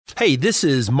Hey, this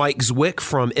is Mike Zwick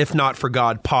from If Not For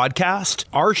God podcast.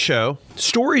 Our show,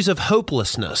 Stories of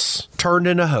Hopelessness Turned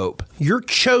into Hope. Your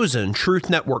chosen Truth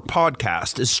Network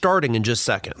podcast is starting in just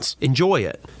seconds. Enjoy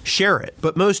it, share it,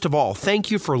 but most of all,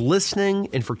 thank you for listening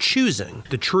and for choosing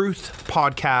the Truth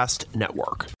Podcast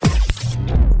Network.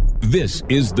 This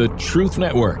is the Truth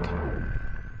Network.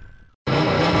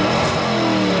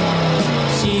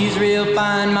 She's real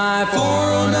fine, my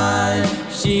 409.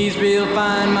 She's real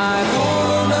fine, my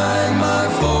 409, my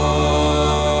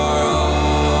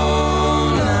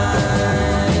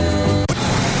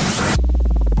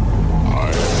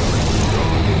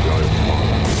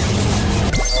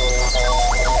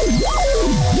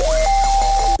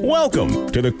 409. Welcome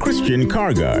to the Christian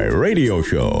Car Guy radio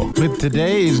show. With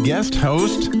today's guest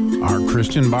host, our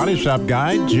Christian body shop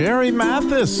guy, Jerry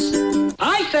Mathis.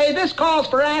 I say this calls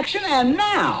for action, and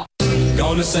now.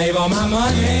 Gonna save all my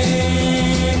money.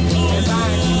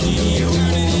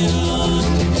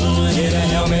 Get a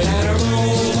helmet and a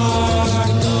roll bar,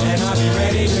 and I'll be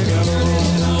ready to go.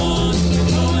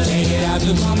 Take it out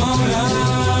to Pomona,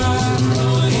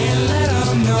 and let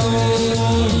them know,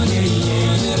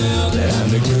 that I'm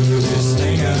the coolest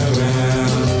thing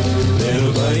around.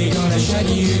 Little buddy gonna shut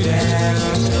you down.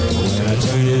 When I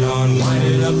turn it on, wind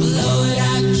it up, blow it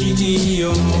out,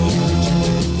 GTO.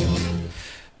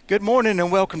 Good morning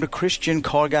and welcome to Christian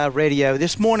Car Guy Radio.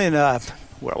 This morning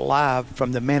we're live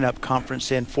from the Man Up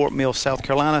Conference in Fort Mill, South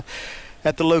Carolina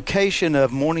at the location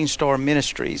of Morning Star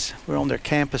Ministries. We're on their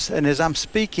campus, and as I'm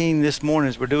speaking this morning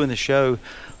as we're doing the show,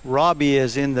 Robbie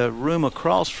is in the room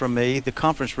across from me, the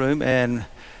conference room, and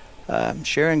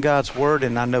sharing God's Word,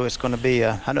 and I know it's going to be,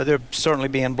 I know they're certainly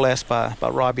being blessed by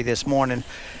Robbie this morning.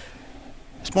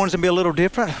 This morning's going to be a little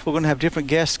different. We're going to have different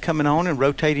guests coming on and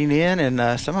rotating in,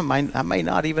 and some of them I may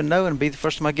not even know, and be the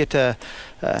first time I get to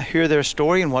hear their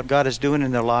story and what God is doing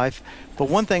in their life. But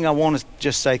one thing I want to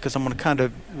just say, because I'm going to kind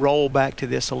of roll back to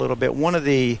this a little bit, one of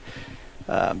the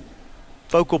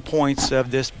focal points of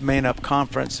this Man Up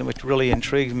Conference, and which really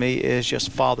intrigues me, is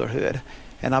just fatherhood.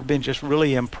 And I've been just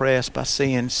really impressed by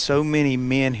seeing so many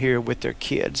men here with their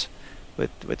kids,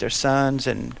 with their sons,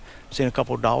 and seeing a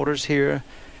couple of daughters here.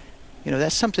 You know,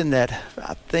 that's something that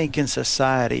I think in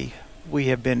society we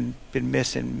have been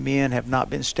missing. Men have not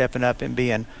been stepping up and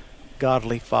being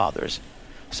godly fathers.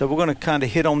 So we're going to kind of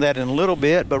hit on that in a little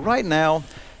bit. But right now,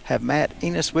 have Matt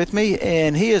Enos with me,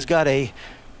 and he has got a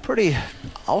pretty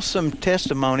awesome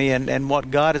testimony and what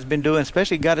God has been doing,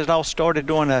 especially got it all started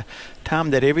during a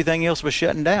time that everything else was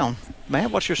shutting down.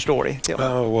 Matt, what's your story?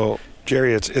 Well,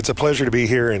 Jerry, it's a pleasure to be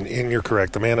here, and you're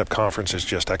correct. The Man Up Conference is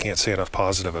just, I can't say enough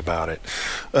positive about it.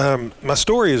 My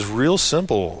story is real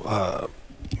simple.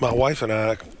 My wife and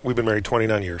I, we've been married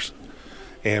 29 years,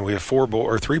 and we have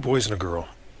three boys and a girl.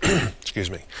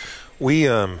 Excuse me. We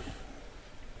have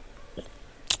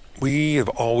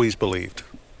always believed.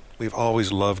 We've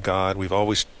always loved God.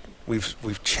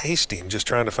 We've chased Him, just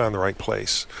trying to find the right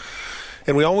place.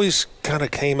 And we always kind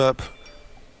of came up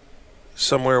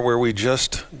somewhere where we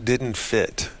just didn't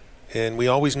fit, and we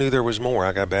always knew there was more.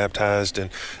 I got baptized,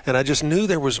 and I just knew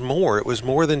there was more. It was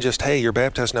more than just, hey, you're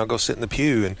baptized, now go sit in the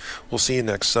pew and we'll see you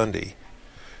next Sunday.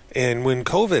 And when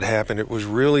COVID happened, it was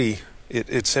really,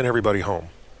 it sent everybody home.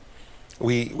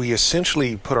 We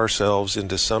essentially put ourselves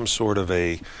into some sort of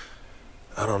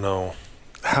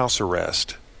house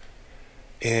arrest,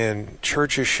 and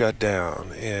churches shut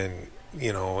down, and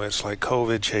it's like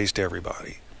COVID chased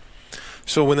everybody.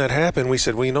 So when that happened, we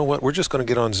said, well, you know what? We're just going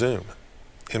to get on Zoom,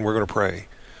 and we're going to pray.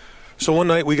 So one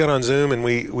night we got on Zoom, and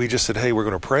we just said, hey, we're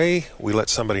going to pray. We let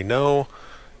somebody know,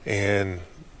 and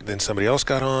then somebody else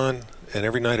got on, and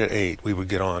every night at 8 we would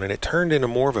get on. And it turned into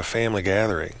more of a family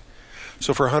gathering.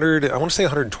 So for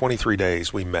 123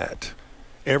 days we met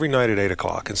every night at 8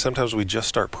 o'clock, and sometimes we'd just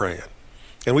start praying.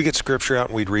 And we'd get scripture out,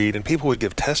 and we'd read, and people would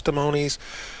give testimonies,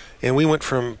 and we went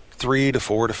from 3 to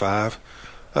 4 to 5,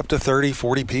 up to 30,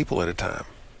 40 people at a time.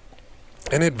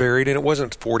 And it varied, and it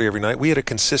wasn't 40 every night. We had a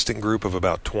consistent group of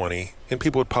about 20, and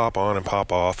people would pop on and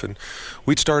pop off, and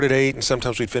we'd start at 8, and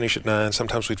sometimes we'd finish at 9,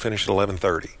 sometimes we'd finish at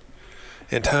 11:30.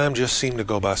 And time just seemed to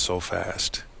go by so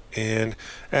fast. And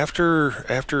after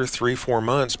 3-4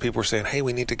 months, people were saying, hey,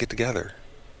 we need to get together.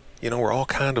 We're all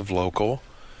kind of local.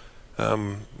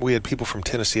 We had people from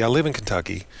Tennessee. I live in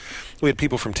Kentucky. We had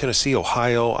people from Tennessee,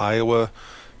 Ohio, Iowa,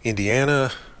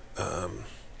 Indiana.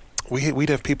 We'd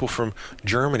have people from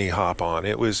Germany hop on.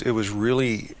 It was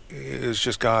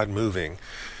just God moving.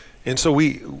 And so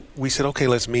we said, okay,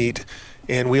 let's meet.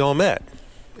 And we all met.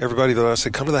 Everybody that I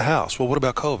said, come to the house. Well, what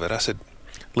about COVID? I said,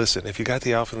 listen, if you got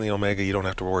the Alpha and the Omega, you don't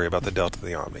have to worry about the Delta and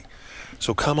the Omni.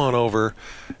 So come on over.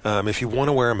 If you want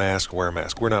to wear a mask, wear a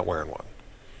mask. We're not wearing one.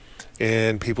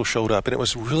 and people showed up, and it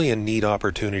was really a neat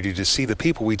opportunity to see the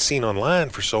people we'd seen online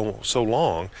for so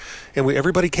long, and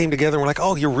everybody came together and we're like,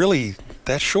 oh, you're really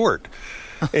that short,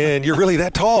 and you're really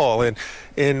that tall, and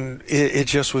it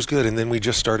just was good. And then we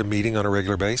just started meeting on a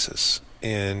regular basis,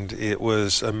 and it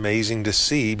was amazing to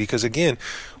see, because again,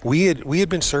 we had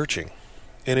been searching,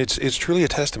 and it's truly a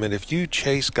testament. If you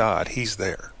chase God, He's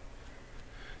there.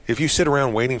 If you sit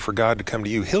around waiting for God to come to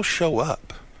you, He'll show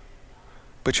up.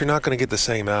 But you're not going to get the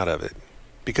same out of it,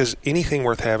 because anything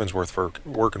worth having is worth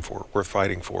working for, worth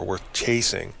fighting for, worth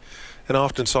chasing. And I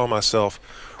often saw myself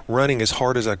running as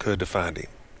hard as I could to find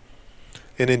Him.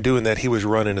 And in doing that, He was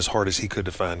running as hard as He could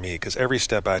to find me, because every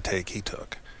step I take, He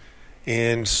took.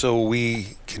 And so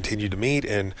we continued to meet.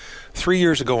 And 3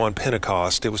 years ago on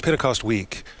Pentecost, it was Pentecost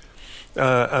week,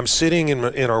 I'm sitting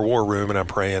in our war room and I'm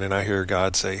praying, and I hear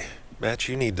God say, Matt,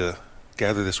 you need to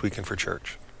gather this weekend for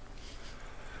church.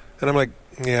 And I'm like,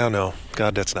 yeah, no,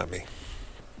 God, that's not me.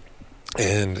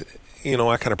 And,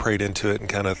 I kind of prayed into it and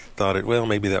kind of thought well,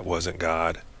 maybe that wasn't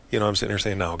God. I'm sitting there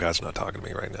saying, no, God's not talking to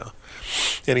me right now.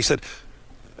 And He said,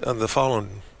 on the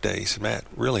following day, He said, Matt,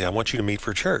 really, I want you to meet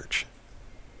for church.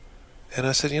 And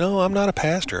I said, I'm not a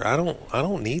pastor. I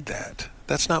don't need that.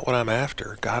 That's not what I'm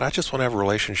after. God, I just want to have a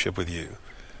relationship with You.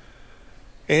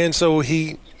 And so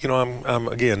He, I'm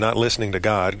again, not listening to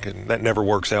God, and that never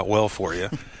works out well for you.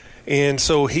 And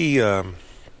so He, on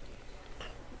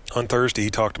Thursday, He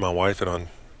talked to my wife, and on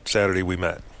Saturday we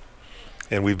met,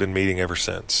 and we've been meeting ever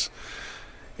since.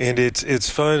 And it's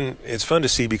fun to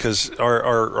see, because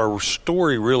our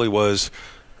story really was,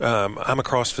 I'm a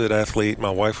CrossFit athlete.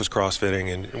 My wife was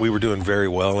CrossFitting, and we were doing very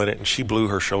well in it, and she blew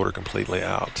her shoulder completely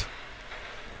out.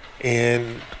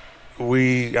 And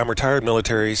I'm retired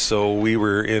military, so we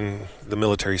were in the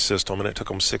military system, and it took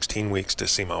them 16 weeks to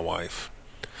see my wife.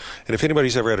 And if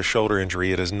anybody's ever had a shoulder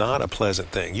injury, it is not a pleasant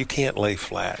thing. You can't lay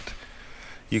flat.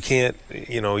 You can't,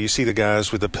 you see the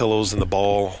guys with the pillows and the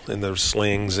ball and the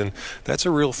slings, and that's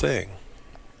a real thing.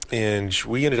 And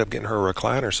we ended up getting her a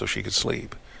recliner so she could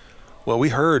sleep. Well, we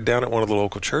heard down at one of the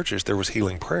local churches there was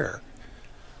healing prayer.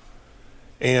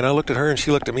 And I looked at her, and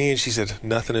she looked at me, and she said,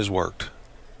 nothing has worked.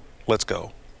 Let's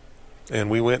go. And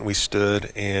we went and we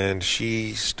stood, and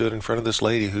she stood in front of this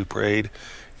lady who prayed,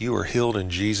 you are healed in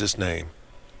Jesus' name.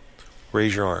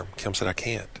 Raise your arm. Kim said, I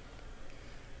can't.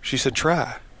 She said,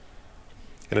 try.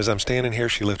 And as I'm standing here,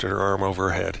 she lifted her arm over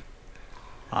her head.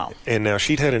 Wow. And now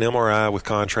she'd had an MRI with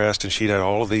contrast, and she'd had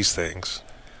all of these things.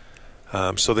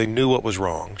 So they knew what was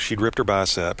wrong. She'd ripped her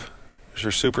bicep. Her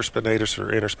supraspinatus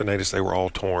or interspinatus, they were all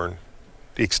torn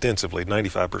extensively,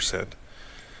 95%.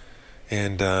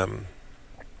 And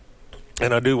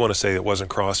I do want to say it wasn't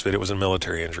CrossFit. It was a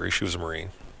military injury. She was a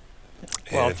Marine.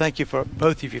 Well, and thank you for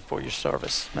both of you for your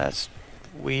service.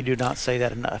 We do not say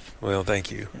that enough. Well,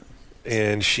 thank you.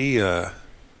 And she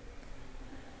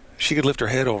could lift her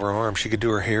head over her arm. She could do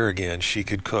her hair again. She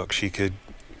could cook. She could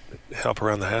help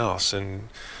around the house. And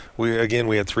we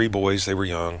had 3 boys. They were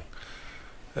young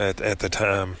at the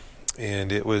time,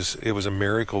 and it was a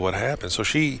miracle what happened. So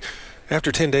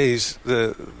after 10 days,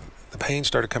 the pain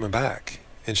started coming back,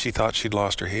 and she thought she'd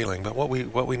lost her healing. But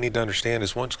what we need to understand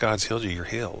is, once God's healed you, you're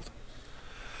healed,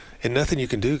 and nothing you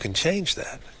can do can change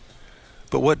that.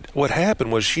 But what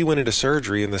happened was, she went into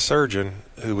surgery, and the surgeon,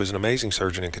 who was an amazing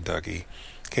surgeon in Kentucky,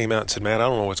 came out and said, Matt, I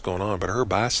don't know what's going on, but her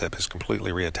bicep is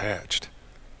completely reattached,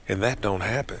 and that don't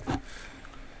happen.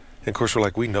 And of course, we're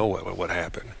like, we know what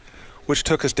happened, which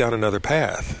took us down another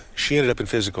path. She ended up in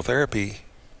physical therapy,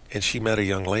 and she met a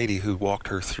young lady who walked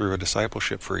her through a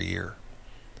discipleship for a year.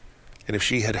 And if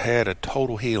she had had a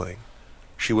total healing,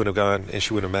 she would have gone and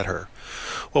she would have met her.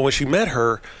 Well, when she met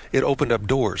her, it opened up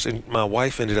doors. And my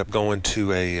wife ended up going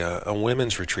to a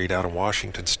women's retreat out in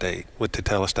Washington State with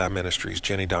Tetelestai Ministries,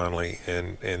 Jenny Donnelly,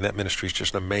 and that ministry is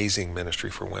just an amazing ministry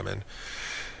for women.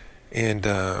 And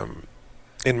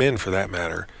men, for that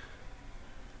matter.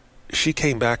 She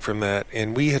came back from that,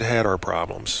 and we had our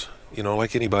problems.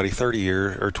 Like anybody, 30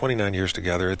 years or 29 years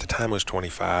together. At the time, I was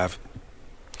 25.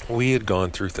 We had gone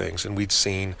through things, and we'd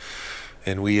seen,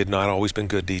 and we had not always been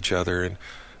good to each other. And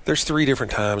there's 3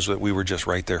 different times that we were just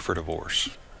right there for divorce.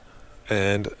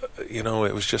 And, it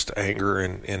was just anger,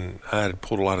 and I had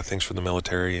pulled a lot of things from the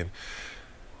military. And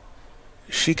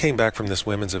she came back from this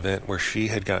women's event where she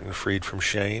had gotten freed from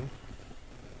shame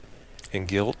and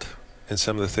guilt and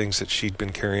some of the things that she'd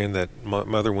been carrying, that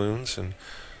mother wounds. And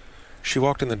she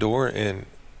walked in the door, and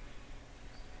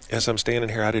as I'm standing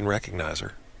here, I didn't recognize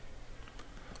her.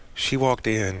 She walked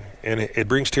in, and it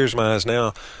brings tears to my eyes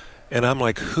now, and I'm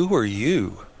like, who are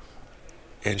you?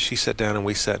 And she sat down, and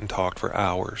we sat and talked for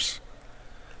hours.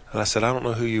 And I said, I don't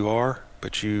know who you are,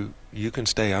 but you you can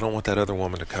stay. I don't want that other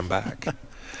woman to come back.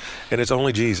 And it's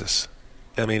only Jesus.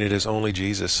 I mean, it is only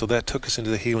Jesus. So that took us into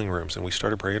the healing rooms, and we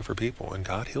started praying for people, and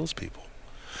God heals people.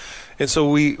 And so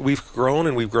we've grown,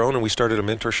 and we started a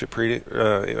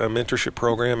mentorship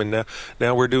program, and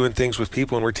now we're doing things with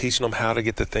people, and we're teaching them how to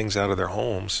get the things out of their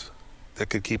homes that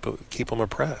could keep them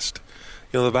oppressed.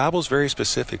 You know, the Bible's very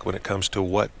specific when it comes to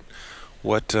what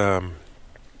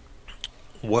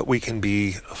we can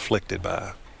be afflicted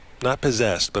by. Not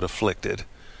possessed, but afflicted.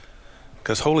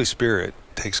 Because Holy Spirit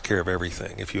takes care of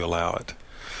everything if you allow it.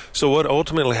 So what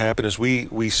ultimately happened is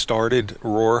we started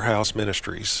Roar House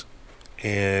Ministries.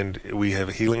 And we have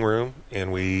a healing room,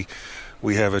 and we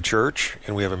have a church,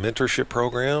 and we have a mentorship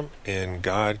program, and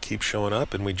God keeps showing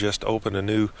up, and we just opened a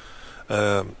new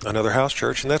another house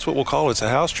church, and that's what we'll call it. It's a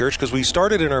house church because we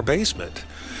started in our basement.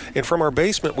 And from our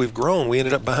basement, we've grown. We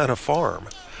ended up buying a farm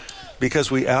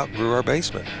because we outgrew our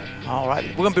basement. All right.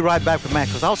 We're going to be right back with Matt,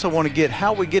 because I also want to get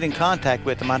how we get in contact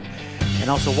with him, and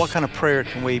also what kind of prayer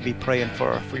can we be praying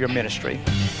for your ministry.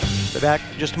 Be back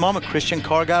in just a moment. Christian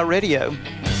Car Guy Radio.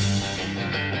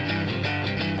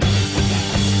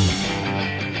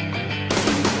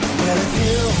 Well, if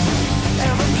you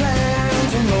ever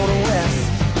plan to go to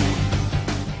West.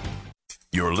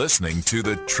 You're listening to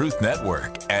the Truth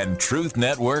Network and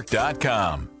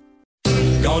truthnetwork.com.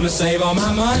 Gonna save all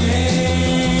my money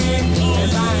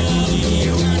and buy a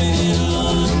deal.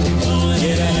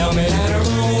 Get a helmet and a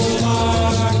roll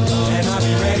bar, and I'll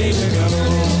be ready to go.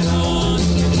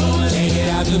 Take it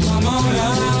out to Pomona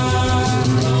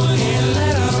and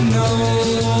let them know,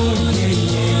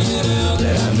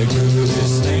 that I'm the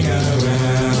groovest thing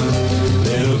around.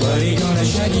 Little buddy gonna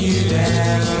shut you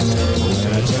down.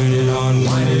 When I turn it on,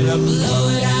 wind it up, blow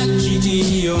it out,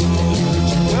 GTO.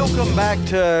 Welcome back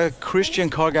to Christian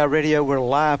Car Guy Radio. We're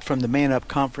live from the Man Up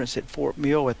Conference at Fort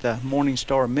Mill at the Morning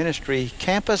Star Ministry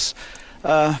campus.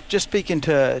 Just speaking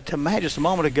to Matt just a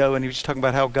moment ago, and he was just talking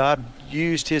about how God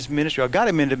used his ministry, or got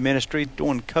him into ministry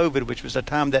during COVID, which was a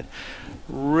time that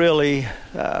really,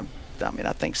 I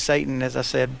think Satan, as I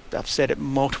said, I've said it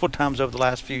multiple times over the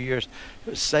last few years,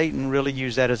 Satan really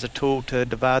used that as a tool to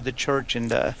divide the church and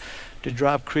to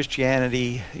drive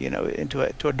Christianity, into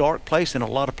a dark place in a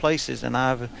lot of places. And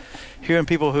I've hearing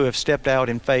people who have stepped out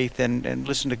in faith and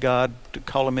listened to God to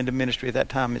call them into ministry at that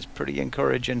time is pretty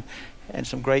encouraging, and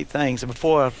some great things. And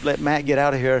before I let Matt get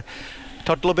out of here,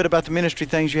 talk a little bit about the ministry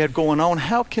things you had going on.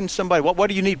 How can somebody, what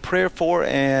do you need prayer for,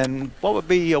 and what would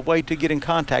be a way to get in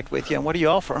contact with you, and what do you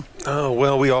offer? Oh,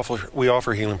 well, we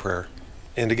offer healing prayer.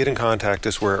 And to get in contact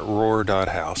us, we're at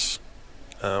roar.house.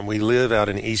 We live out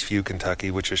in Eastview,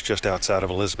 Kentucky, which is just outside of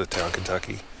Elizabethtown,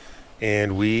 Kentucky.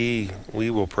 And we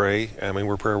will pray. I mean,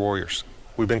 we're prayer warriors.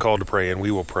 We've been called to pray, and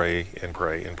we will pray and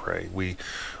pray and pray. We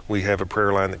have a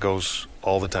prayer line that goes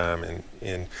all the time.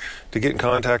 And to get in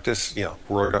contact us,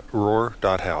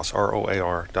 roar.house,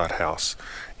 ROAR.house.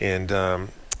 And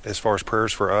as far as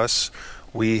prayers for us,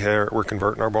 we're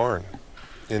converting our barn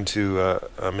into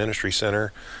a ministry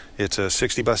center. It's a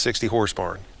 60 by 60 horse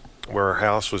barn, where our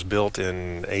house was built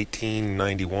in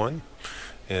 1891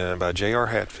 by J.R.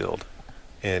 Hatfield,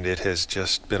 and it has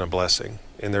just been a blessing.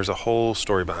 And there's a whole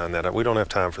story behind that. We don't have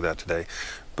time for that today,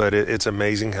 but it's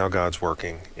amazing how God's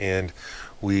working. And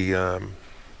we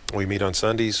meet on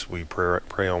Sundays, we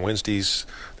pray on Wednesdays.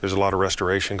 There's a lot of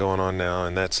restoration going on now,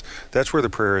 and that's where the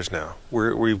prayer is now.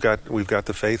 We've got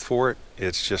the faith for it.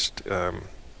 It's just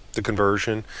the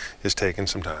conversion is taking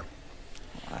some time.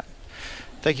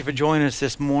 Thank you for joining us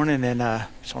this morning, and I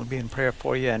just want to be in prayer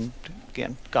for you. And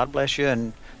again, God bless you,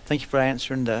 and thank you for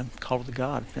answering the call of the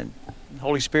God. And the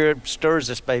Holy Spirit stirs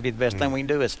this baby. The best thing we can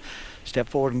do is step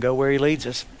forward and go where He leads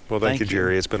us. Well, thank you,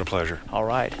 Jerry. It's been a pleasure. All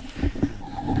right.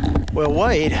 Well,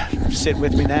 Wade, sit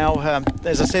with me now.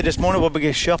 As I said this morning, we'll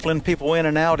be shuffling people in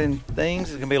and out and things.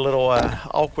 It's going to be a little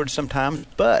awkward sometimes.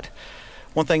 But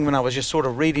one thing, when I was just sort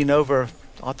of reading over,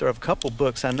 author of a couple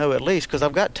books, I know at least, because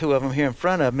I've got two of them here in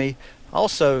front of me.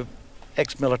 Also,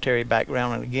 ex-military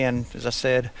background, and again, as I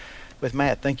said, with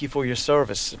Matt, thank you for your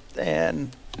service.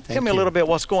 And tell me a little bit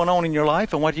what's going on in your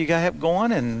life and what you got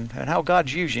going and how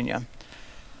God's using you.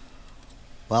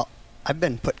 Well, I've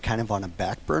been put kind of on a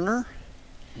back burner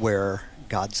where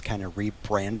God's kind of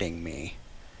rebranding me.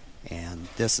 And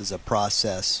this is a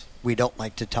process we don't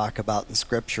like to talk about in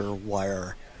Scripture,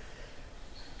 where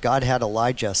God had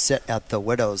Elijah sit at the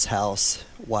widow's house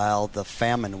while the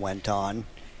famine went on.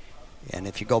 And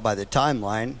if you go by the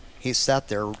timeline, he sat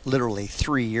there literally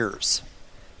 3 years.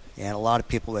 And a lot of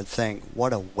people would think,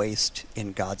 what a waste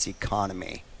in God's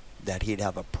economy that He'd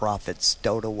have a prophet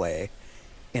stowed away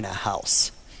in a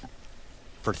house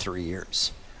for 3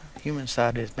 years. human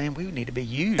side is, man, we need to be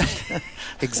used.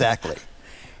 Exactly.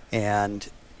 And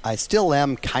I still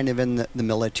am kind of in the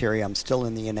military. I'm still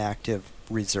in the inactive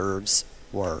reserves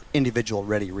or individual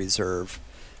ready reserve,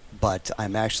 but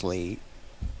I'm actually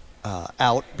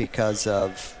out because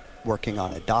of working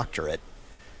on a doctorate.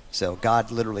 So God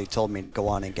literally told me to go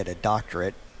on and get a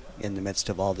doctorate in the midst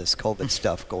of all this COVID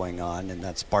stuff going on, and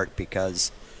that's part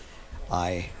because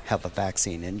I have a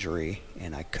vaccine injury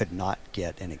and I could not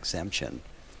get an exemption.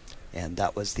 And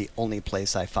that was the only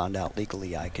place I found out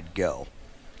legally I could go.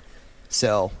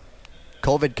 So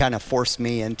COVID kind of forced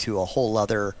me into a whole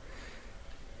other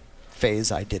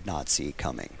phase I did not see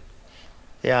coming.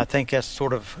 Yeah, I think that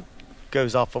sort of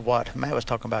goes off of what Matt was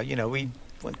talking about. You know, when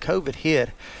COVID hit,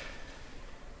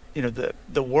 you know,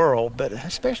 the world, but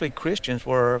especially Christians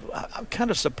were,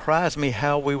 kind of surprised me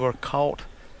how we were caught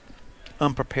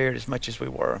unprepared as much as we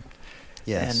were.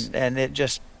 Yes. And it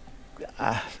just,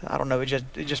 I don't know, it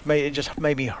just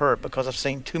made me hurt, because I've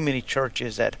seen too many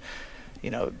churches that,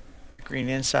 you know, agreeing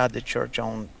inside the church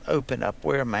on open up,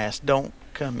 wear a mask, don't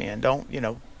come in, don't, you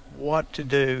know, what to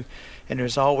do. And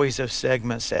there's always those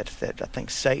segments that I think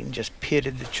Satan just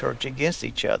pitted the church against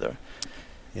each other.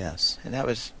 Yes. And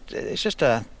it's just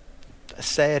a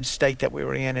sad state that we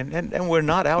were in, and we're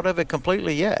not out of it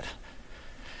completely yet.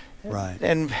 Right.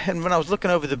 And when I was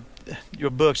looking over your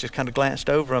books, just kind of glanced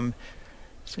over them,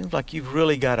 it seems like you've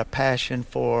really got a passion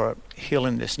for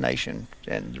healing this nation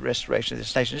and the restoration of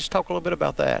this nation. Just talk a little bit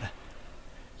about that.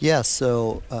 Yeah,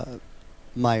 so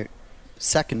my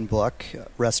second book,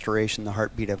 Restoration, the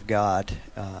Heartbeat of God,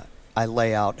 I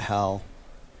lay out how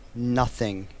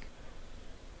nothing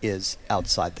is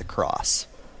outside the cross.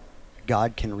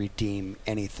 God can redeem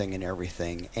anything and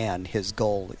everything, and his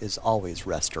goal is always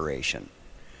restoration.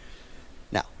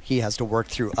 Now, he has to work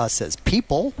through us as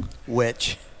people,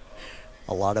 which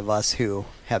a lot of us who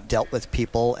have dealt with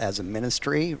people as a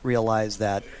ministry realize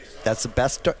that that's the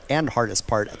best and hardest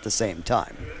part at the same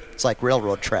time. It's like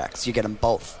railroad tracks. You get them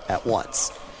both at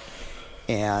once.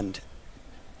 And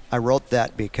I wrote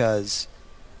that because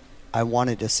I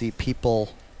wanted to see people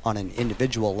on an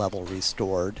individual level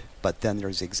restored, but then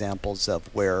there's examples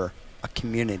of where a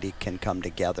community can come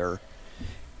together.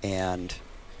 And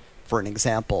for an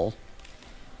example,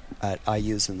 I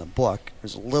use in the book,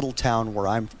 there's a little town where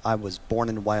I was born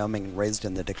in Wyoming and raised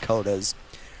in the Dakotas,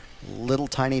 little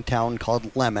tiny town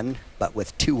called Lemon, but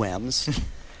with 2 M's,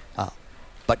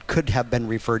 but could have been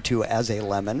referred to as a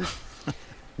lemon,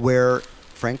 where,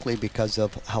 frankly, because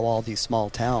of how all these small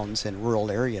towns and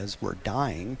rural areas were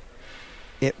dying,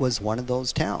 it was one of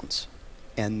those towns.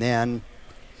 And then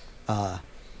an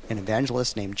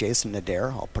evangelist named Jason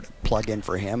Adair, I'll put a plug in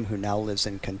for him, who now lives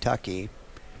in Kentucky,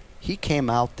 he came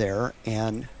out there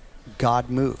and God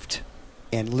moved.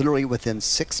 And literally within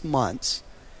 6 months,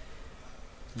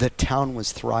 the town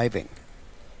was thriving.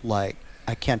 Like,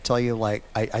 I can't tell you, like,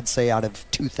 I'd say out of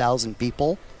 2,000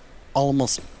 people,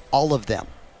 almost all of them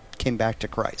came back to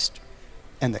Christ.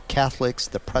 And the Catholics,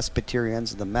 the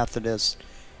Presbyterians, the Methodists,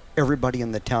 everybody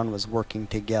in the town was working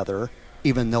together.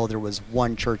 Even though there was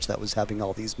one church that was having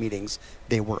all these meetings,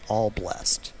 they were all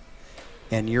blessed.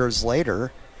 And years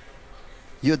later,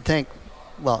 you'd think,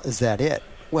 well, is that it?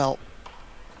 Well,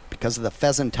 because of the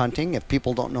pheasant hunting, if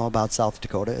people don't know about South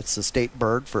Dakota, it's the state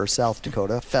bird for South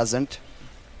Dakota, pheasant.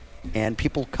 And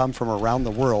people come from around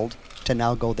the world to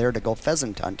now go there to go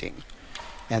pheasant hunting.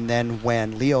 And then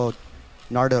when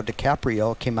Leonardo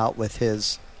DiCaprio came out with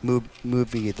his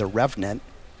movie The Revenant,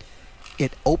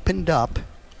 it opened up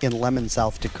in Lemon,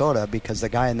 South Dakota, because the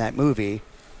guy in that movie,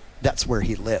 that's where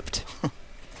he lived.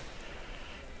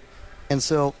 And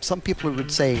so some people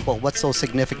would say, well, what's so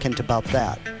significant about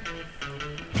that?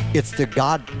 It's the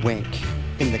God wink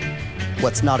in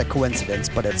what's not a coincidence,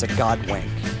 but it's a God wink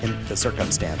in the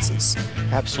circumstances.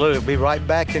 Absolutely. We'll be right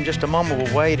back in just a moment.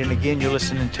 We'll wait. And again, you're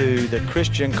listening to the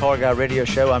Christian Car Guy Radio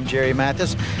Show. I'm Jerry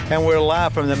Mathis, and we're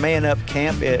live from the Man Up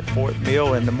Camp at Fort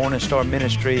Mill in the Morning Star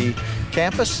Ministry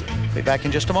campus. Be back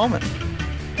in just a moment.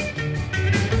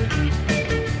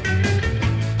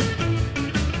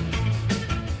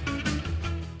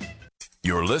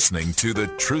 You're listening to the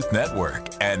Truth Network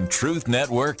and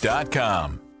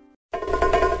truthnetwork.com.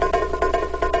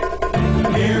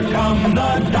 Here come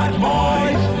the Dutch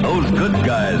boys. Those good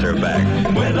guys are back.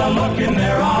 With a look in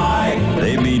their eye.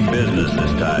 They mean business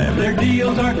this time. Their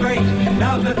deals are great.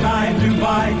 Now's the time to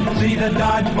buy. See the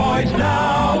Dodge boys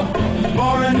now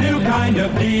for a new kind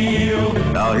of deal.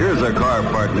 Now here's a car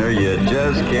partner you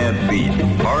just can't beat.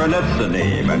 Coronet's the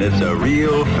name, and it's a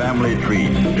real family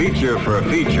treat. Feature for a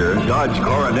feature, Dodge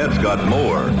Coronet's got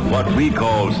more. What we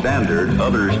call standard,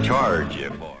 others charge you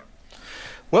for.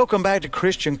 Welcome back to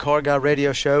Christian Car Guy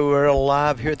Radio Show. We're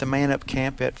live here at the Man Up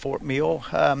Camp at Fort Mill.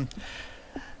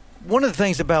 One of the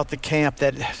things about the camp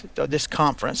that this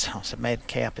conference, I said Man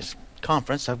Camp is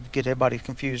conference, I get everybody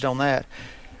confused on that.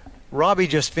 Robbie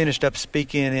just finished up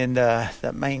speaking in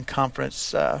that main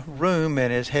conference room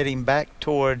and is heading back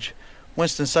towards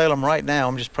Winston-Salem right now.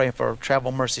 I'm just praying for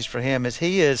travel mercies for him as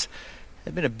it's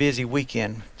been a busy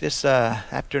weekend. This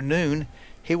afternoon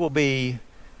he will be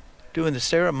doing the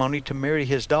ceremony to marry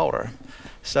his daughter.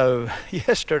 So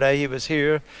yesterday he was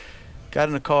here, got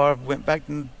in the car, went back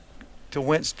to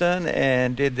Winston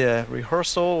and did the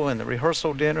rehearsal and the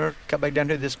rehearsal dinner, got back down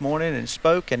here this morning and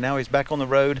spoke, and now he's back on the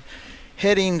road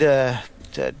heading for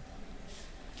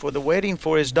the wedding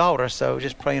for his daughter. So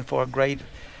just praying for a great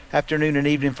afternoon and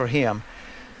evening for him.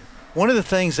 One of the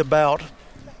things about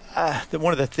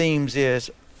one of the themes is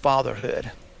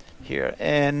fatherhood here,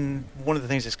 and one of the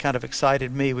things that's kind of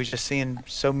excited me was just seeing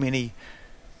so many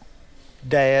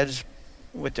dads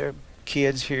with their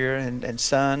kids here and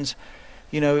sons.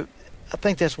 You know, I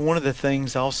think that's one of the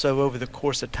things also over the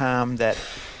course of time that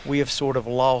we have sort of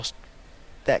lost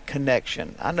that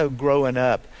connection. I know growing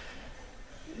up,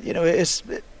 you know,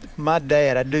 my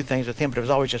dad, I do things with him, but it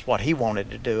was always just what he wanted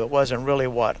to do. It wasn't really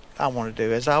what I wanted to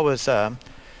do. As I was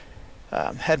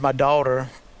had my daughter,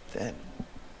 and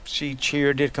she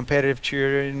did competitive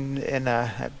cheering in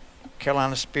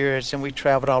Carolina Spirits, and we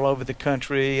traveled all over the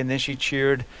country, and then she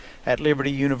cheered at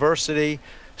Liberty University.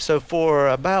 So for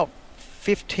about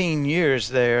 15 years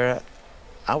there,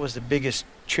 I was the biggest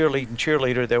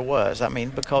cheerleader there was. I mean,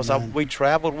 because we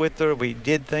traveled with her, we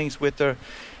did things with her,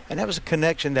 and that was a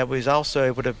connection that was also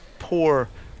able to pour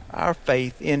our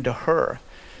faith into her.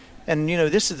 And, you know,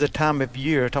 this is the time of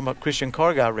year, talking about Christian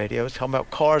Car Guy Radio, talking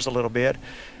about cars a little bit,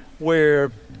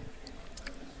 where,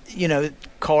 you know,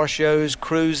 car shows,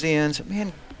 cruise-ins,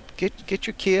 man, get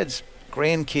your kids,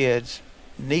 grandkids,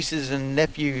 nieces and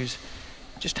nephews,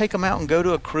 just take them out and go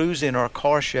to a cruise-in or a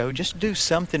car show. Just do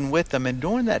something with them. And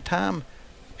during that time,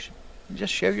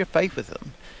 just share your faith with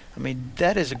them. I mean,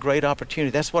 that is a great opportunity.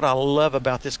 That's what I love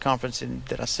about this conference, and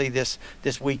that I see this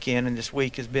weekend and this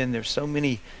week has been, there's so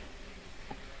many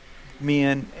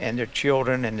men and their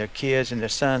children and their kids and their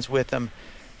sons with them.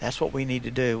 That's what we need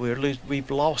to do. We've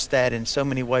lost that in so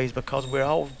many ways because we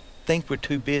all think we're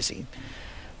too busy.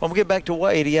 When we get back to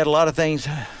Wade, he had a lot of things,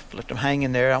 left him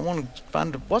hanging there. I want to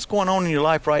find what's going on in your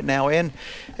life right now. And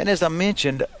as I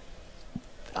mentioned,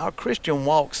 our Christian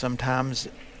walk sometimes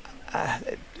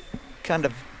it kind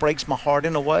of breaks my heart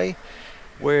in a way,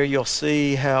 where you'll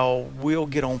see how we'll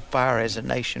get on fire as a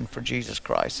nation for Jesus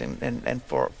Christ and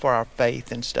for our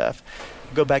faith and stuff.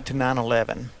 Go back to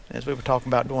 9/11, as we were talking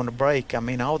about during the break. I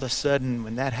mean, all of a sudden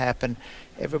when that happened,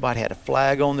 everybody had a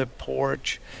flag on their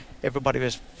porch. Everybody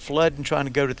was flooding trying to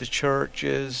go to the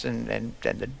churches, and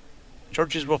the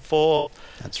churches were full.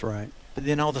 That's right. But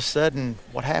then all of a sudden,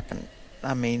 what happened?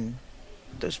 I mean,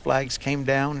 those flags came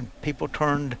down and people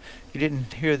turned. You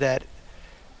didn't hear that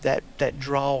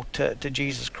draw to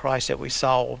Jesus Christ that we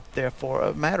saw there for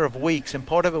a matter of weeks. And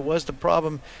part of it was the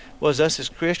problem was us as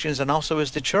Christians and also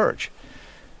as the church.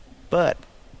 But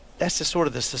that's the sort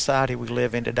of the society we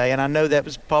live in today. And I know that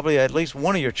was probably at least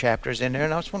one of your chapters in there,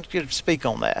 and I just wanted you to speak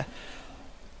on that.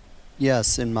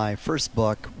 Yes, in my first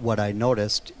book, what I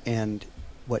noticed, and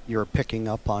what you're picking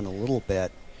up on a little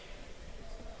bit,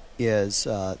 is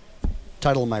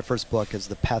title of my first book is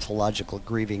The Pathological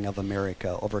Grieving of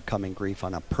America, Overcoming Grief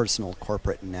on a Personal,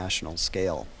 Corporate, and National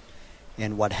Scale.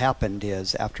 And what happened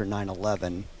is, after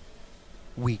 9/11,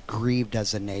 we grieved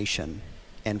as a nation,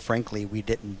 and frankly, we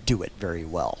didn't do it very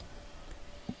well.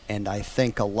 And I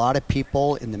think a lot of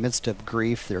people, in the midst of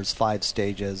grief, there's 5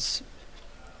 stages.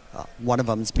 One of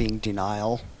them is being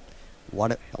denial.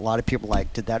 A lot of people are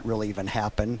like, did that really even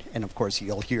happen? And of course,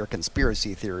 you'll hear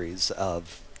conspiracy theories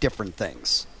of different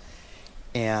things.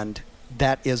 And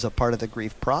that is a part of the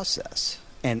grief process.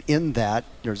 And in that,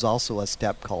 there's also a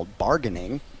step called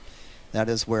bargaining. That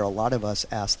is where a lot of us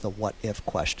ask the what if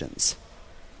questions.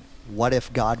 What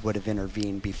if God would have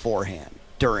intervened beforehand,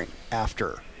 during,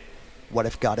 after? What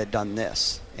if God had done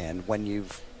this? And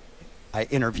I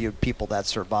interviewed people that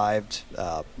survived,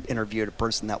 interviewed a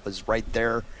person that was right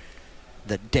there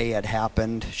the day it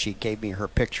happened. She gave me her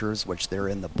pictures, which they're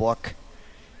in the book.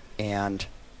 And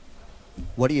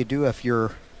what do you do if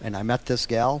and I met this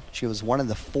gal. She was one of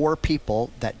the 4 people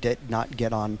that did not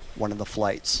get on one of the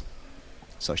flights.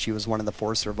 So she was one of the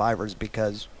 4 survivors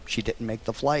because she didn't make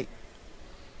the flight.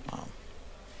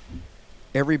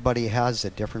 Everybody has a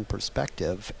different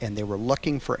perspective, and they were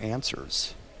looking for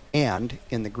answers, and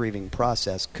in the grieving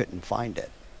process couldn't find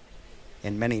it.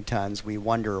 And many times we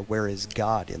wonder, where is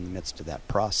God in the midst of that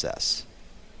process?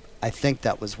 I think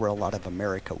that was where a lot of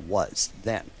America was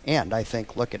then. And I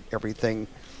think, look at everything,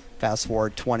 fast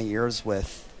forward 20 years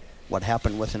with what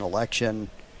happened with an election,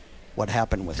 what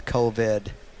happened with COVID,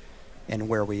 and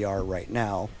where we are right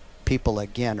now. People,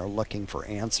 again, are looking for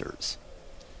answers.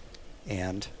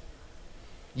 And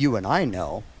you and I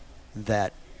know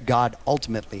that God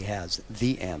ultimately has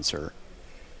the answer,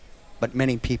 but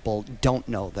many people don't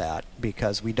know that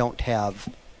because we don't have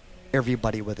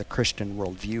everybody with a Christian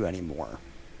worldview anymore.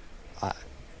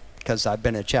 Because I've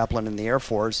been a chaplain in the Air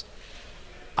Force,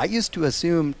 I used to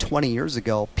assume 20 years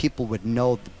ago people would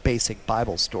know the basic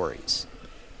Bible stories.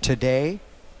 Today,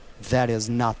 that is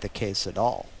not the case at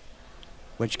all,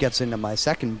 which gets into my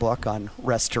second book on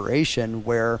restoration,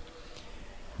 where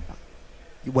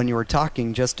when you were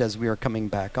talking, just as we were coming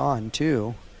back on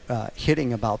too,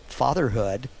 hitting about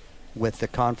fatherhood with the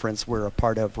conference we're a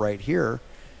part of right here,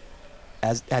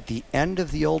 as at the end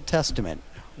of the Old Testament,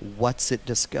 what's it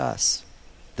discuss?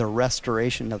 The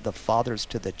restoration of the fathers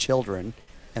to the children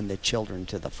and the children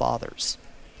to the fathers.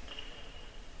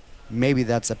 Maybe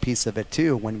that's a piece of it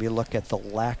too when we look at the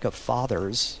lack of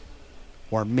fathers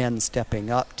or men stepping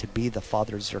up to be the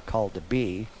fathers they're called to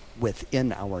be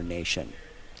within our nation.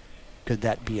 Could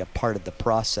that be a part of the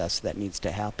process that needs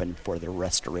to happen for the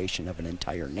restoration of an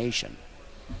entire nation?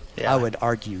 Yeah. I would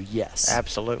argue yes.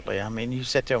 Absolutely. I mean, you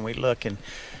sit there and we look, and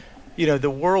you know, the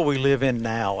world we live in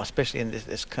now, especially in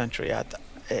this country,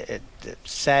 it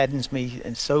saddens me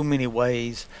in so many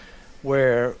ways,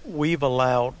 where we've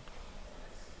allowed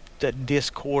the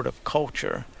discord of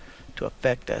culture to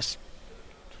affect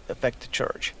the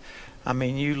church. I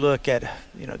mean, you look at,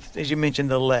 you know, as you mentioned,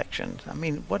 the election. I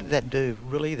mean, what did that do?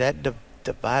 Really, that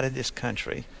divided this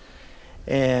country,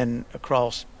 and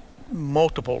across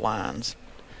multiple lines.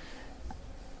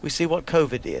 We see what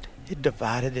COVID did. It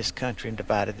divided this country and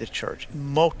divided the church.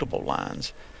 Multiple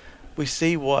lines. We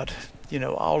see what, you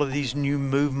know, all of these new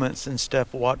movements and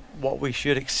stuff, what we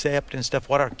should accept and stuff,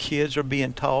 what our kids are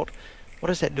being taught.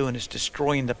 What is that doing? It's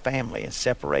destroying the family and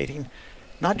separating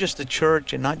not just the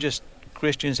church and not just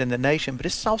Christians in the nation, but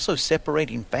it's also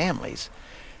separating families.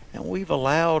 And we've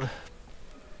allowed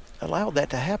that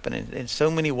to happen in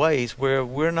so many ways, where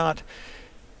we're not,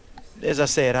 as I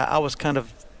said, I was kind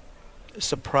of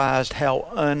surprised how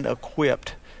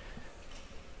unequipped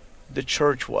the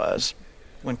church was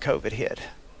when COVID hit.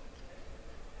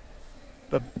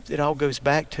 But it all goes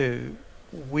back to,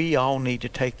 we all need to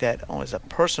take that on as a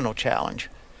personal challenge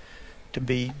to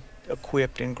be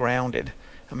equipped and grounded.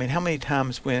 I mean, how many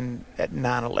times when at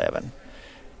 9/11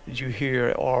 did you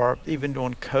hear, or even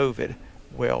during COVID,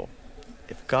 well,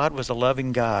 if God was a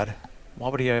loving God, why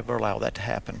would he ever allow that to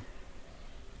happen?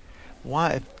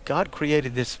 Why, if God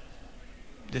created this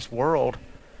world,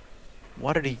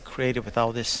 why did he create it with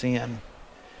all this sin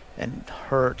and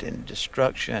hurt and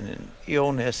destruction and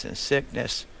illness and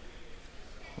sickness?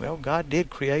 Well, God did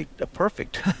create a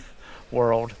perfect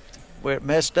world. Where it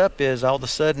messed up is, all of a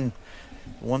sudden,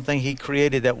 one thing he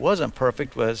created that wasn't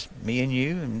perfect was me and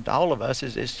you and all of us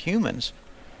as humans.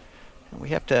 And we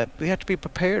have to be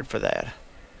prepared for that.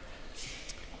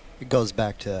 It goes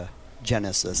back to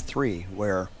Genesis 3,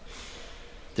 where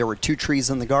there were two trees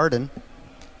in the garden.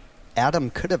 Adam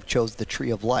could have chose the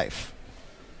tree of life,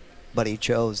 but he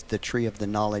chose the tree of the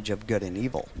knowledge of good and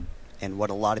evil. And what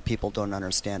a lot of people don't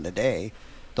understand today,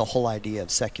 the whole idea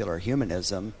of secular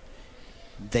humanism,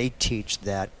 they teach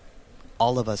that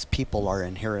all of us people are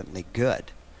inherently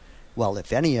good. Well,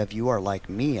 if any of you are like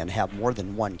me and have more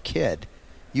than one kid,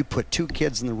 you put two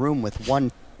kids in the room with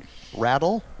one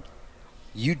rattle,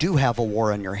 you do have a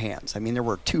war on your hands. I mean, there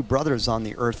were two brothers on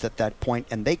the earth at that point,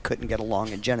 and they couldn't get along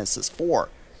in Genesis 4,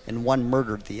 and one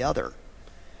murdered the other.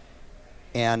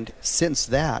 And since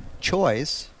that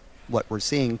choice, what we're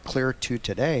seeing clear to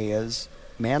today is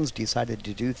man's decided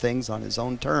to do things on his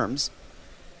own terms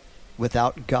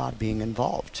without God being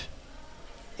involved.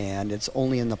 And it's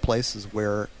only in the places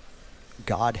where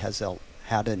God has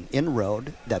had an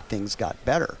inroad that things got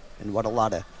better. And what a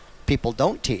lot of people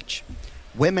don't teach.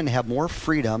 Women have more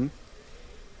freedom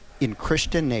in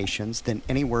Christian nations than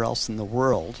anywhere else in the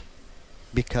world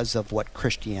because of what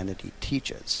Christianity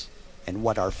teaches and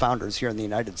what our founders here in the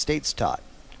United States taught.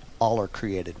 All are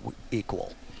created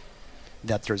equal.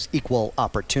 That there's equal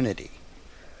opportunity.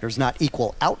 There's not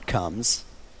equal outcomes,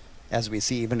 as we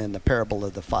see even in the parable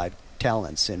of the 5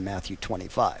 talents in Matthew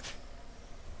 25.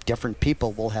 Different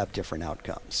people will have different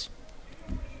outcomes.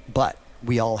 But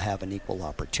we all have an equal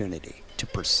opportunity to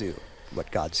pursue what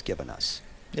God's given us.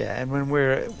 Yeah, and when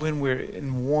we're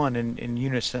in one in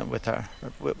unison with our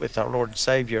Lord and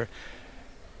Savior,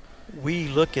 we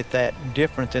look at that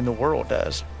different than the world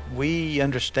does. We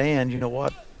understand, you know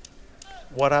what,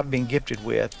 what I've been gifted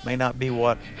with may not be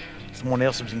what someone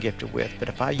else has been gifted with, but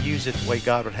if I use it the way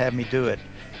God would have me do it,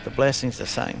 the blessing's the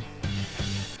same.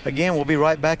 Again, we'll be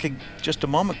right back in just a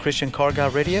moment. Christian Car Guy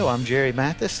Radio. I'm Jerry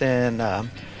Mathis, and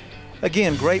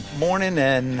again, great morning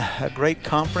and a great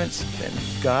conference, and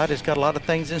God has got a lot of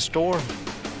things in store.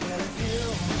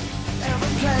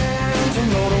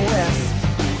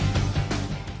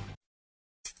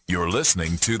 You're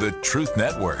listening to the Truth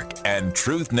Network and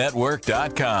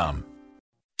truthnetwork.com.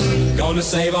 Gonna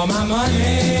save all my money.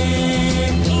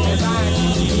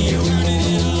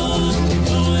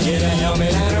 Get a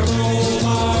helmet and a roll,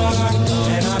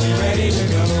 and I'll be ready to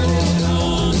go.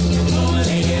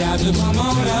 Take it out to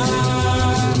Pomona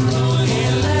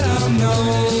and let them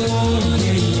know,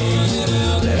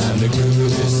 that I'm the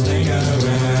groovest thing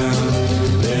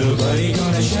around. Little buddy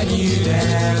gonna shut you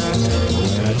down.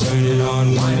 When I turn it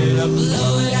on, wind it up,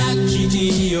 blow it out,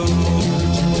 GTO.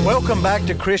 Welcome back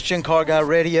to Christian Car Guy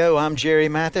Radio. I'm Jerry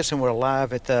Mathis, and we're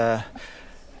live at the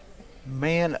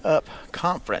Man Up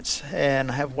Conference. And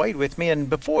I have Wade with me. And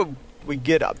before we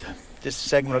get up, this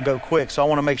segment will go quick, so I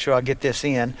want to make sure I get this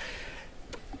in.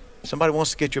 Somebody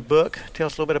wants to get your book. Tell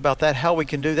us a little bit about that, how we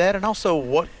can do that, and also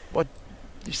what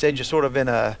you said you're sort of in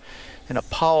a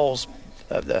pause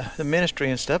of the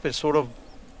ministry and stuff. It's sort of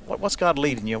what's God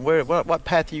leading you? What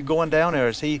path are you going down, or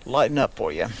is He lighting up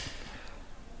for you?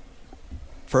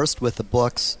 First, with the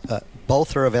books,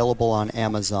 both are available on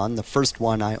Amazon. The first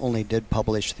one I only did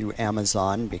publish through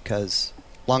Amazon because,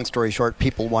 long story short,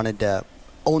 people wanted to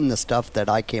own the stuff that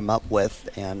I came up with,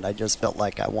 and I just felt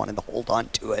like I wanted to hold on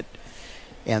to it.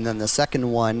 And then the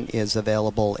second one is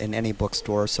available in any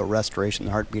bookstore, so Restoration,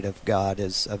 the Heartbeat of God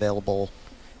is available.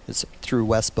 It's through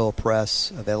Westbow Press,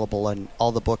 available in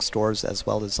all the bookstores as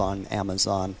well as on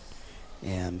Amazon.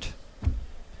 And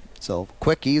so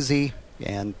quick, easy,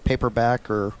 and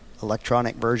paperback or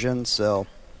electronic version, so,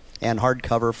 and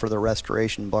hardcover for the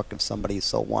Restoration book if somebody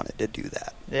so wanted to do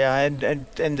that. Yeah, and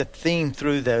the theme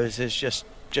through those is just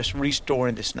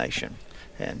restoring this nation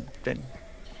and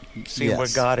seeing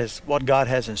Yes. what God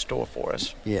has in store for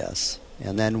us. Yes,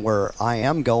 and then where I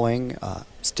am going,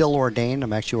 still ordained.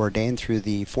 I'm actually ordained through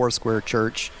the Foursquare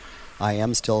Church. I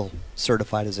am still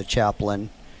certified as a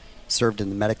chaplain. Served in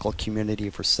the medical community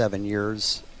for 7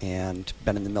 years and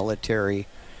been in the military.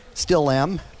 Still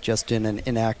am, just in an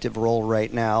inactive role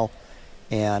right now.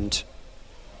 And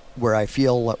where I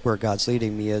feel where God's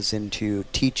leading me is into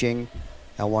teaching.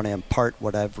 I want to impart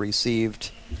what I've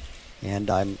received. And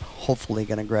I'm hopefully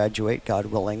going to graduate, God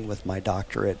willing, with my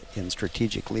doctorate in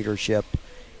strategic leadership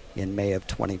in May of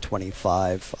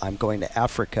 2025. I'm going to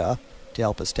Africa to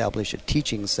help establish a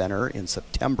teaching center in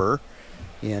September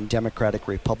in Democratic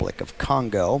Republic of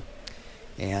Congo,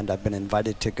 and I've been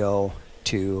invited to go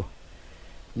to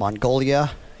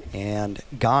Mongolia and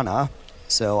Ghana,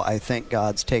 so I think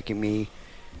God's taking me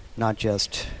not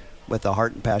just with a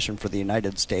heart and passion for the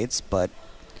United States, but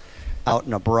out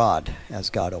and abroad as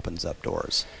God opens up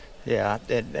doors. Yeah,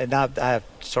 and I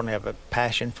certainly have a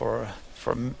passion for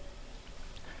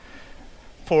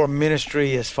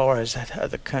ministry as far as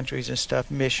other countries and stuff,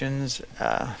 missions.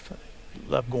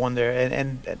 Love going there,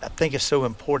 and I think it's so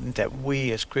important that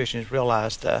we as Christians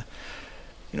realize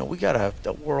we got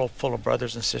a world full of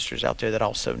brothers and sisters out there that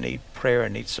also need prayer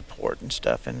and need support and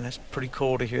stuff, and it's pretty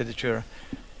cool to hear that you're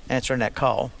answering that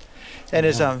call. And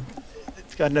as I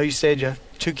know you said you have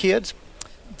 2 kids?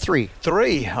 3.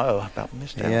 Oh, about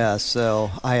missed out. Yeah,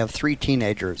 so I have 3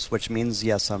 teenagers, which means,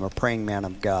 yes, I'm a praying man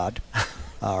of God.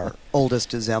 Our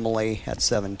oldest is Emily at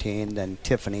 17, then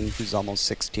Tiffany, who's almost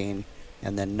 16,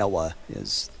 and then Noah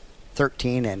is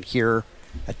 13 and here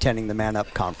attending the Man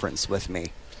Up Conference with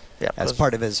me as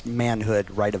part of his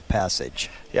manhood rite of passage.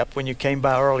 Yep, when you came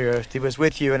by earlier, he was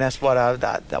with you, and that's what I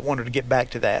wanted to get back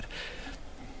to that.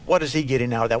 What is he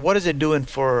getting out of that? What is it doing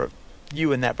for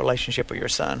you in that relationship with your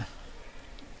son?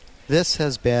 This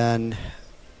has been,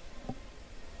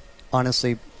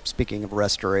 honestly, speaking of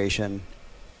restoration,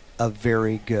 a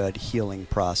very good healing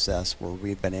process where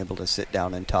we've been able to sit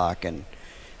down and talk. And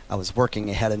I was working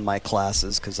ahead in my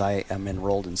classes because I am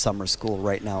enrolled in summer school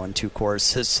right now in 2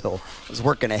 courses, so I was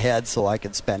working ahead so I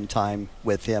could spend time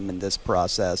with him in this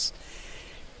process.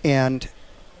 And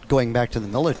going back to the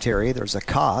military, there's a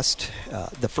cost.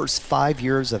 The first 5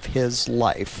 years of his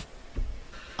life,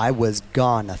 I was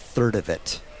gone a third of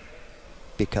it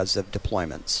because of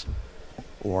deployments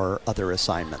or other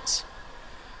assignments.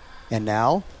 And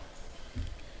now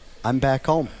I'm back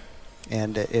home.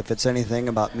 And if it's anything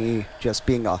about me just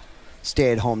being a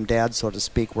stay-at-home dad, so to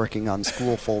speak, working on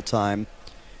school full-time,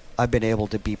 I've been able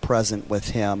to be present with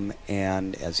him,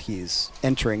 and as he's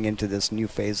entering into this new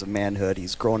phase of manhood,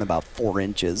 he's grown about 4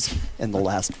 inches in the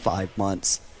last 5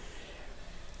 months,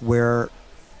 where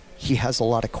he has a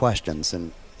lot of questions,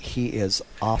 and he is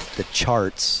off the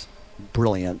charts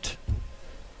brilliant.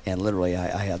 And literally,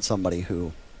 I had somebody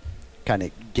who kind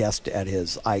of guessed at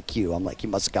his IQ. I'm like, he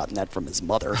must have gotten that from his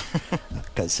mother,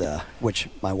 which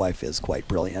my wife is quite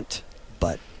brilliant.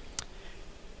 But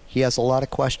he has a lot of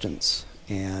questions,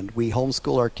 and we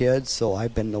homeschool our kids, so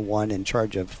I've been the one in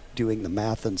charge of doing the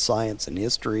math and science and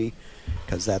history,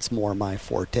 because that's more my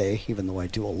forte, even though I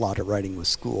do a lot of writing with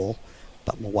school.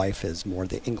 But my wife is more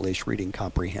the English reading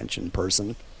comprehension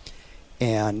person.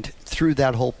 And through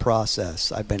that whole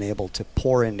process, I've been able to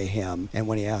pour into him, and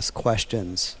when he asks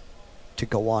questions, to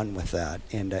go on with that.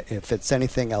 And if it's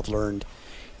anything I've learned,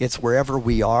 it's wherever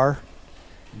we are,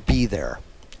 be there.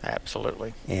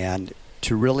 Absolutely. And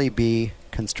to really be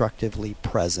constructively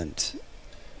present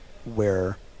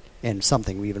and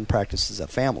something we even practice as a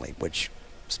family, which,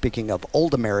 speaking of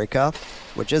old America,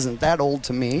 which isn't that old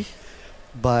to me,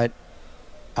 but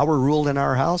our rule in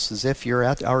our house is if you're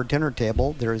at our dinner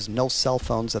table, there is no cell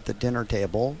phones at the dinner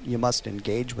table. You must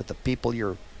engage with the people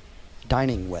you're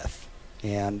dining with.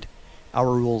 And our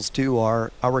rules, too,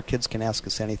 are our kids can ask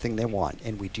us anything they want,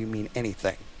 and we do mean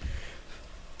anything.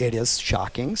 It is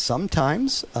shocking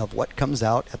sometimes of what comes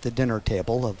out at the dinner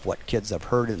table, of what kids have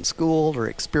heard in school or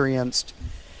experienced,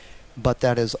 but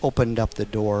that has opened up the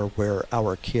door where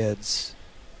our kids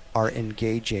are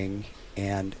engaging,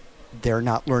 and they're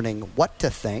not learning what to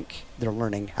think, they're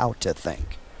learning how to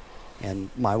think. And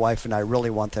my wife and I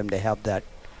really want them to have that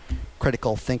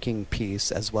critical thinking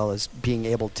piece, as well as being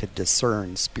able to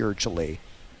discern spiritually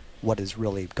what is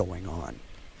really going on.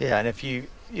 Yeah, and if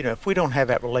if we don't have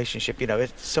that relationship,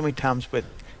 it's so many times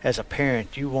as a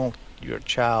parent, you want your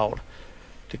child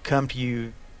to come to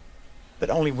you, but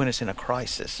only when it's in a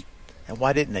crisis. And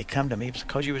why didn't they come to me? It's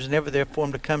because you was never there for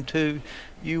them to come to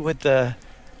you with I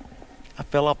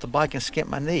fell off the bike and skinned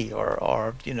my knee, or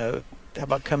how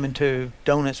about coming to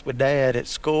donuts with Dad at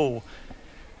school?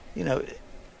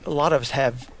 A lot of us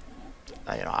have,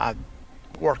 I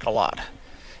work a lot.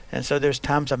 And so there's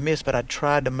times I miss, but I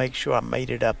tried to make sure I made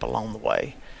it up along the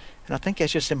way. And I think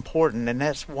that's just important, and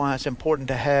that's why it's important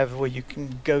to have where you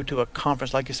can go to a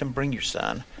conference like this and bring your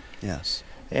son. Yes.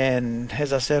 And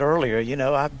as I said earlier,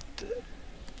 I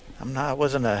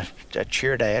wasn't a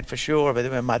cheer dad for sure, but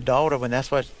when my daughter,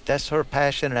 that's her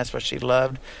passion and that's what she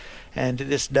loved. And to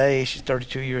this day, she's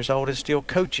 32 years old and still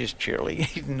coaches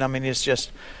cheerleading. I mean, it's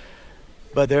just,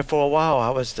 but there for a while, I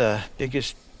was the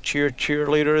biggest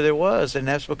cheerleader there was, and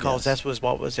that's because that was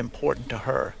what was important to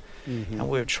her. Mm-hmm. And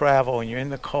we would travel, and you're in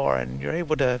the car, and you're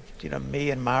able to, me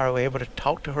and Myra were able to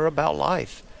talk to her about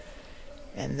life.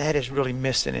 And that is really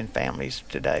missing in families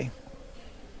today.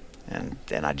 And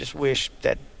I just wish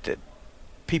that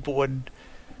people would,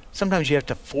 sometimes you have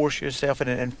to force yourself,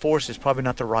 and force is probably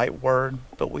not the right word,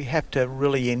 but we have to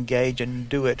really engage and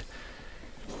do it.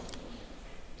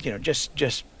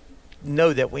 Just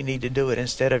know that we need to do it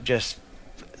instead of just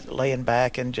laying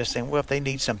back and just saying, well, if they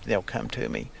need something, they'll come to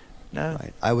me. No.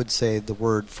 Right. I would say the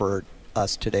word for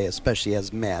us today, especially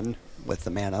as men with the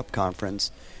Man Up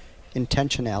Conference,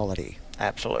 intentionality.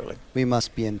 Absolutely. We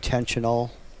must be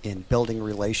intentional in building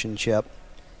relationship,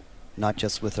 not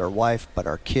just with our wife, but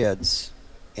our kids,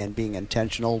 and being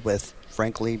intentional with,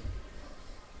 frankly,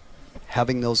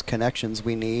 having those connections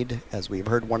we need, as we've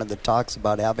heard one of the talks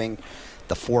about having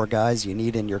the 4 guys you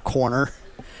need in your corner,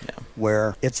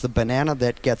 where it's the banana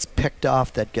that gets picked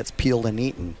off that gets peeled and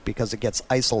eaten because it gets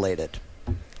isolated.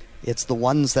 It's the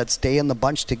ones that stay in the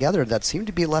bunch together that seem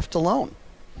to be left alone.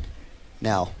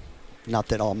 Now, not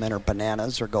that all men are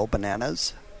bananas or go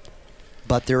bananas,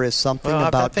 but there is something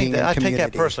about being in community. I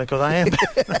take that personally because I am.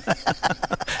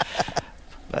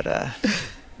 But,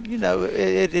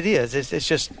 it is. It's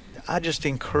just, I just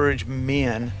encourage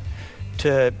men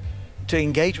to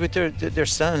engage with their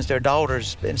sons, their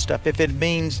daughters and stuff. If it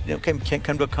means, can't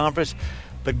come to a conference,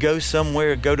 but go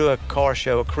somewhere, go to a car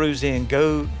show, a cruise in,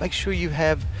 go, make sure you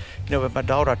have, with my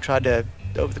daughter, I tried to,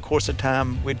 over the course of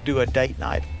time, we'd do a date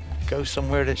night. Go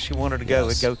somewhere that she wanted to go.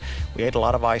 Yes. We ate a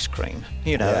lot of ice cream,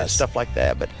 and stuff like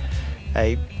that. But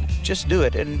hey, just do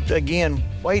it. And again,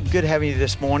 Wade, good having you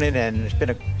this morning, and it's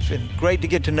been great to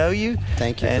get to know you.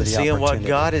 Thank you and for the seeing opportunity. what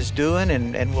God is doing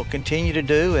and will continue to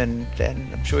do. And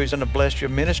I'm sure He's going to bless your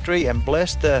ministry and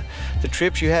bless the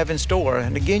trips you have in store.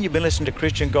 And again, you've been listening to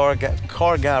Christian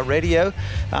Car Guy Radio.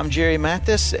 I'm Jerry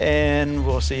Mathis, and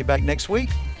we'll see you back next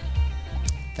week.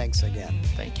 Thanks again.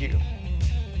 Thank you.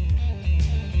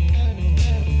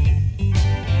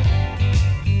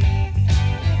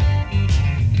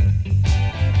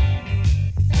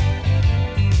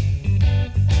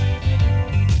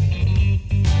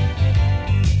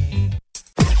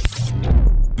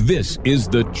 This is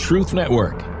the Truth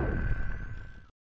Network.